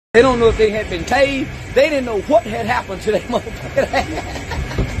They don't know if they had been tased. They didn't know what had happened to that motherfucker.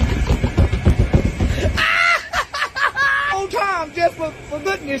 Whole time, just for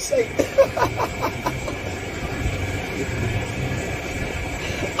goodness sake.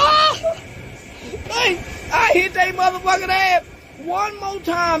 I hit that motherfucking ass one more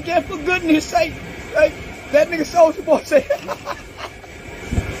time, just for goodness sake. Like, that nigga Soulja Boy said.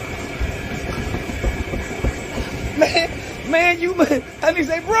 Man, and he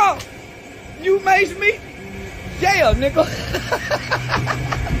say, bro, you maced me? Yeah, nigga.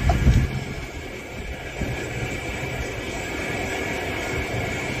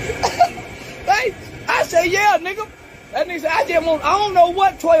 Hey, I say, yeah, nigga. That nigga say, I don't know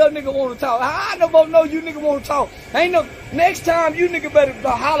what 12 nigga want to talk. I don't know you nigga want to talk. Ain't no, next time you nigga better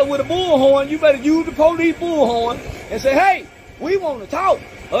holler with a bullhorn, you better use the police bullhorn and say, hey, we want to talk.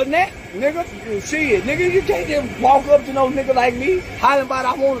 Other than that, nigga, shit, nigga, you can't just walk up to no nigga like me, hollering about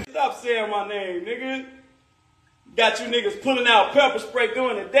I want to. Stop saying my name, nigga. Got you niggas pulling out pepper spray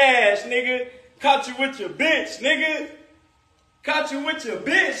doing the dash, nigga. Caught you with your bitch, nigga. Caught you with your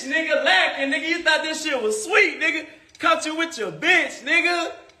bitch, nigga, lacking, nigga. You thought this shit was sweet, nigga. Caught you with your bitch,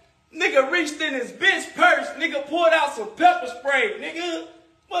 nigga. Nigga reached in his bitch purse, nigga, pulled out some pepper spray, nigga.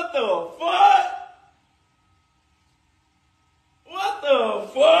 What the fuck? What the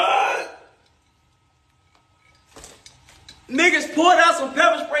fuck? Niggas pulled out some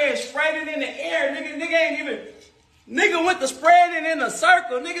pepper spray and sprayed it in the air. Nigga ain't even. Nigga went to spread it in a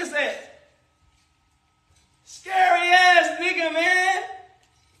circle. Nigga said, scary ass nigga, man.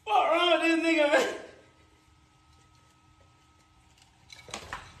 What wrong with this nigga, man?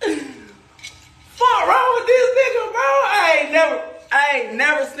 What wrong with this nigga, bro? I ain't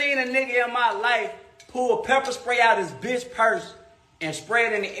never seen a nigga in my life pull pepper spray out his bitch purse and spray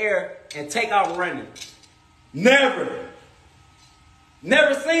it in the air and take off running. Never.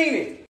 Never seen it.